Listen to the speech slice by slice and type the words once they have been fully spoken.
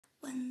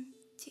1,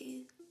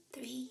 2,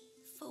 3,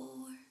 4.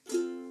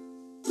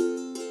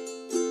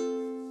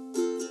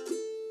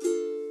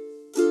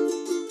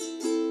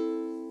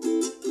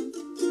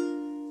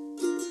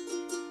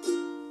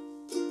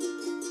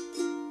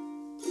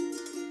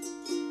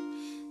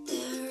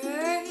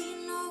 There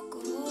ain't no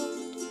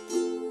gold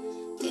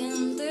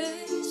in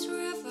this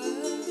river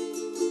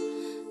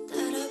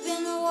that I've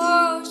been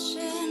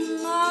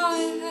washing my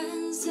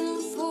hands in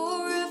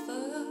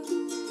forever.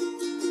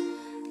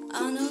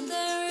 I know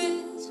there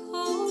is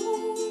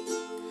hope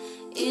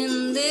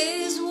in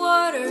these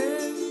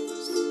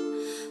waters,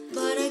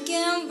 but I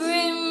can't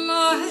bring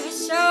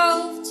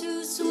myself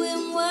to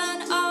swim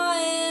when I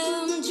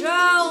am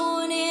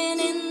drowning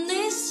in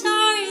this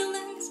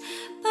silence.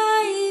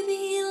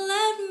 Baby,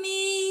 let me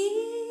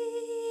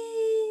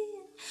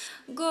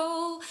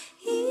go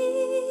easy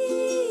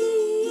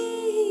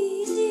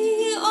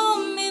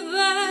on me,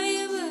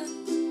 baby.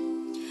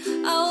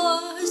 I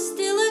was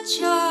still a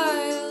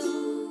child,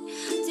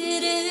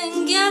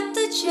 didn't get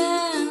the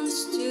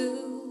chance to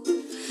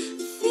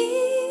feel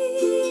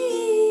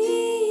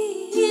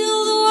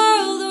the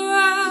world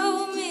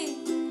around me.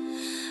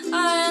 I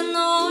had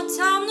no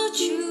time to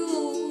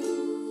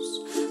choose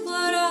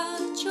what I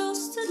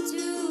chose to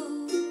do,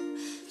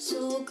 so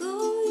go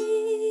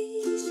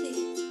easy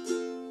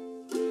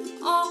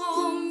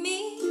on me.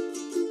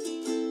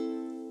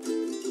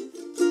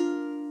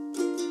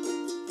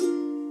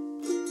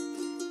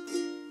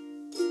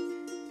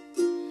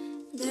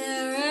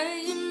 There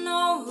ain't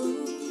no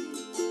room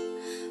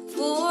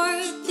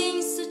for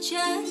things to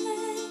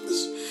change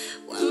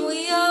when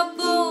we are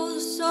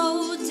both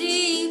so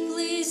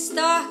deeply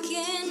stuck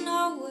in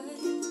our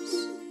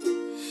ways.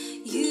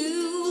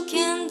 You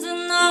can't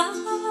deny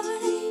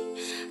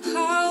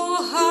how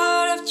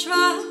hard I've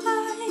tried.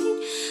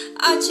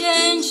 I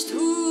changed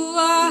who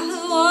I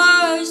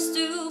was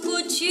to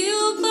put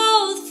you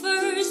both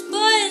first,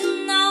 but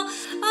now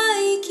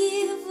I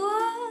give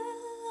up.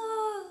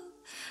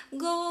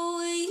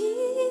 Go easy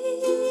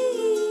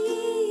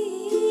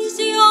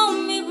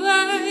on me,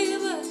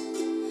 baby.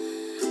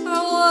 I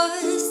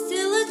was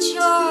still a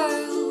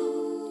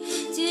child,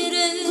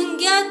 didn't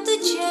get the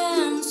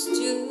chance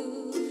to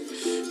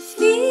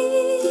feel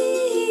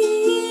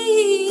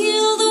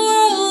the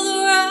world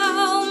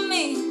around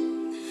me.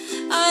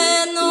 I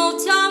had no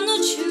time to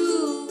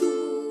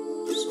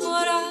choose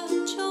what I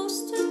chose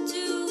to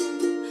do,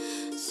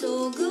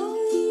 so go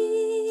easy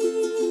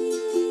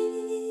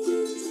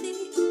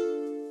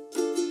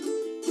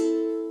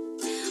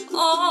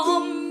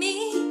on me.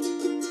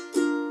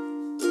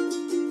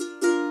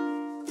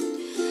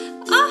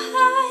 I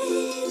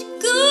had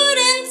good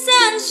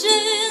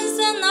intentions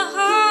and the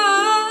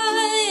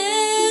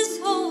highest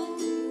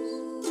hopes,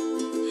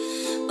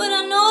 but I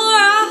know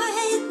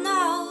right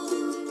now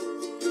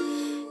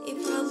it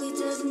probably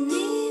doesn't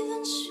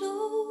even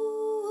show.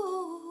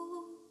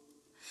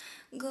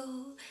 Go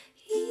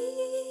easy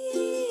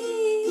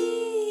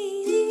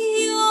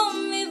on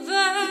me,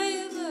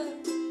 baby.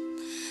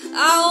 I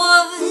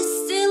was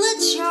still a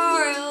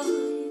child,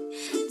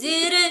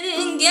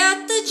 didn't get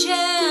the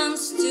chance